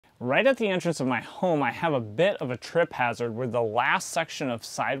Right at the entrance of my home, I have a bit of a trip hazard where the last section of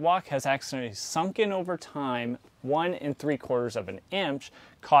sidewalk has actually sunken over time 1 3/4 of an inch,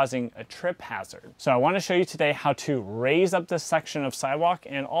 causing a trip hazard. So I want to show you today how to raise up this section of sidewalk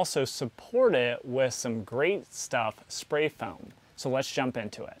and also support it with some great stuff spray foam. So let's jump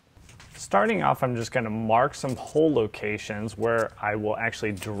into it. Starting off, I'm just going to mark some hole locations where I will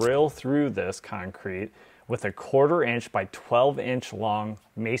actually drill through this concrete with a 1/4 inch by 12 inch long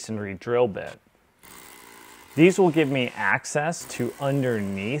masonry drill bit. These will give me access to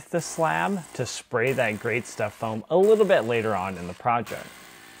underneath the slab to spray that great stuff foam a little bit later on in the project.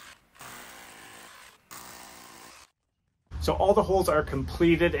 So all the holes are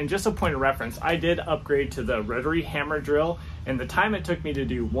completed, and just a point of reference, I did upgrade to the rotary hammer drill, and the time it took me to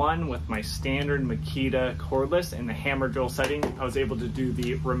do one with my standard Makita cordless in the hammer drill setting, I was able to do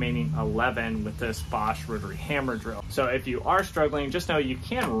the remaining 11 with this Bosch rotary hammer drill. So if you are struggling, just know you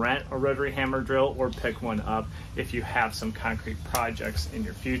can rent a rotary hammer drill or pick one up if you have some concrete projects in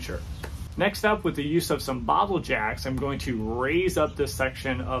your future. Next up, with the use of some bottle jacks, I'm going to raise up this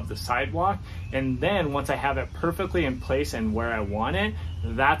section of the sidewalk, and then once I have it perfectly in place and where I want it,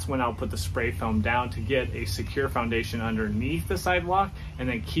 that's when I'll put the spray foam down to get a secure foundation underneath the sidewalk and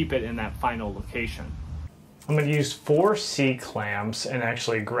then keep it in that final location. I'm going to use 4 C-clamps and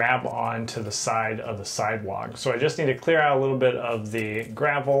actually grab onto the side of the sidewalk. So I just need to clear out a little bit of the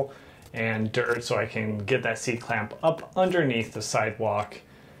gravel and dirt so I can get that C-clamp up underneath the sidewalk,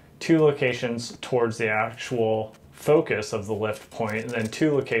 2 locations towards the actual focus of the lift point, and then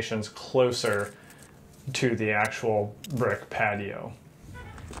 2 locations closer to the actual brick patio.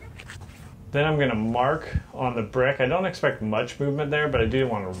 Then I'm going to mark on the brick. I don't expect much movement there, but I do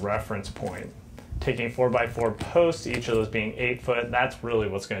want a reference point. Taking 4x4 posts, each of those being 8 foot, that's really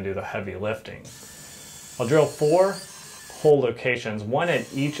what's going to do the heavy lifting. I'll drill 4 hole locations, 1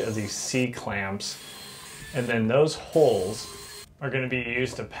 at each of these C-clamps, and then those holes are going to be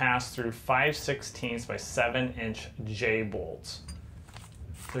used to pass through 5/16 by 7 inch J bolts.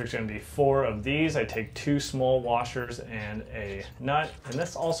 There's going to be 4 of these. I take 2 small washers and a nut, and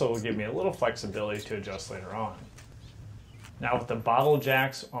this also will give me a little flexibility to adjust later on. Now with the bottle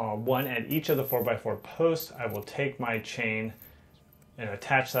jacks, 1 at each of the 4x4 posts, I will take my chain and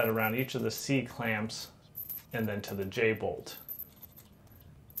attach that around each of the C clamps and then to the J bolt.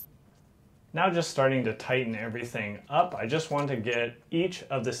 Now just starting to tighten everything up. I just want to get each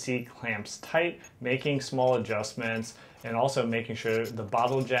of the C-clamps tight, making small adjustments, and also making sure the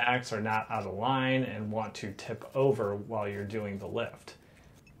bottle jacks are not out of line and want to tip over while you're doing the lift.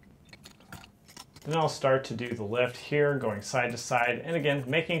 Then I'll start to do the lift here, going side to side, and again,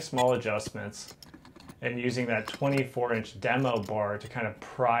 making small adjustments and using that 24-inch demo bar to kind of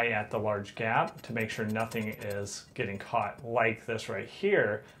pry at the large gap to make sure nothing is getting caught. Like this right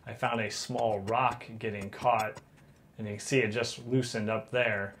here, I found a small rock getting caught, and you can see it just loosened up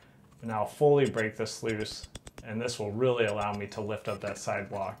there. Now I'll fully break this loose, and this will really allow me to lift up that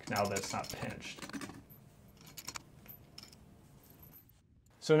sidewalk now that it's not pinched.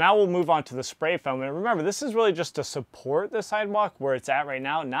 So now we'll move on to the spray foam, and remember, this is really just to support the sidewalk where it's at right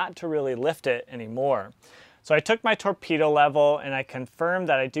now, not to really lift it anymore. So I took my torpedo level and I confirmed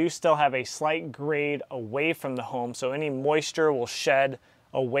that I do still have a slight grade away from the home, so any moisture will shed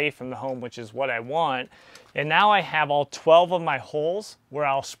away from the home, which is what I want. And now I have all 12 of my holes where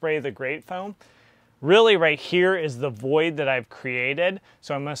I'll spray the grate foam. Really right here is the void that I've created.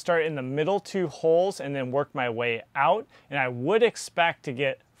 So I'm going to start in the middle 2 holes and then work my way out. And I would expect to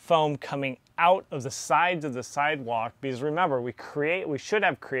get foam coming out of the sides of the sidewalk, because remember, we should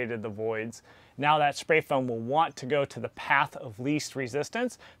have created the voids. Now that spray foam will want to go to the path of least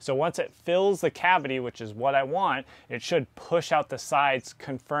resistance. So once it fills the cavity, which is what I want, it should push out the sides,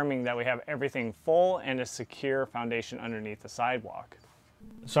 confirming that we have everything full and a secure foundation underneath the sidewalk.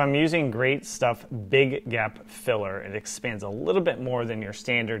 So I'm using Great Stuff Big Gap Filler. It expands a little bit more than your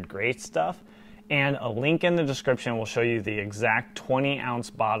standard Great Stuff, and a link in the description will show you the exact 20-ounce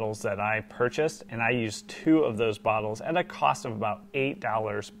bottles that I purchased, and I used 2 of those bottles at a cost of about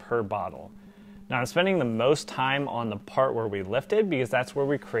 $8 per bottle. Now I'm spending the most time on the part where we lifted because that's where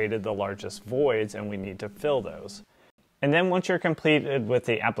we created the largest voids and we need to fill those. And then once you're completed with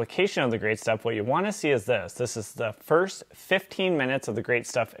the application of the Great Stuff, what you want to see is this. This is the first 15 minutes of the Great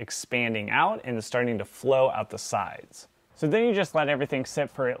Stuff expanding out and it's starting to flow out the sides. So then you just let everything sit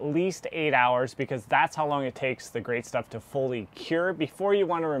for at least 8 hours, because that's how long it takes the Great Stuff to fully cure before you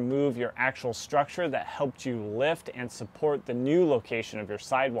want to remove your actual structure that helped you lift and support the new location of your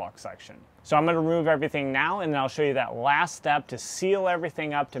sidewalk section. So I'm going to remove everything now, and then I'll show you that last step to seal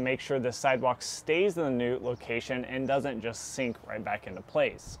everything up to make sure the sidewalk stays in the new location and doesn't just sink right back into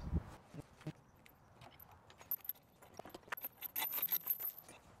place.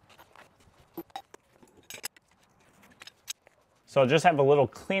 So I'll just have a little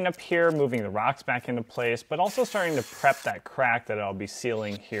cleanup here, moving the rocks back into place, but also starting to prep that crack that I'll be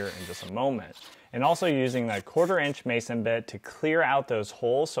sealing here in just a moment. And also using that 1/4 inch mason bit to clear out those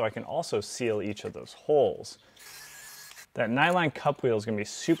holes so I can also seal each of those holes. That nylon cup wheel is going to be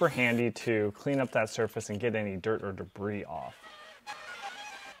super handy to clean up that surface and get any dirt or debris off.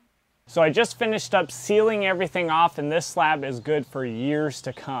 So I just finished up sealing everything off, and this slab is good for years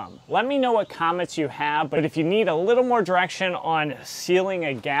to come. Let me know what comments you have, but if you need a little more direction on sealing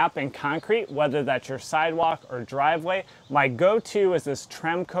a gap in concrete, whether that's your sidewalk or driveway, my go-to is this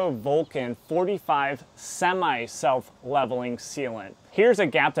Tremco Vulcan 45 semi-self-leveling sealant. Here's a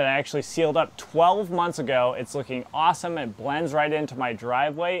gap that I actually sealed up 12 months ago. It's looking awesome. It blends right into my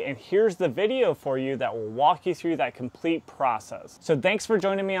driveway. And here's the video for you that will walk you through that complete process. So thanks for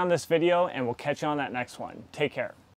joining me on this video, and we'll catch you on that next one. Take care.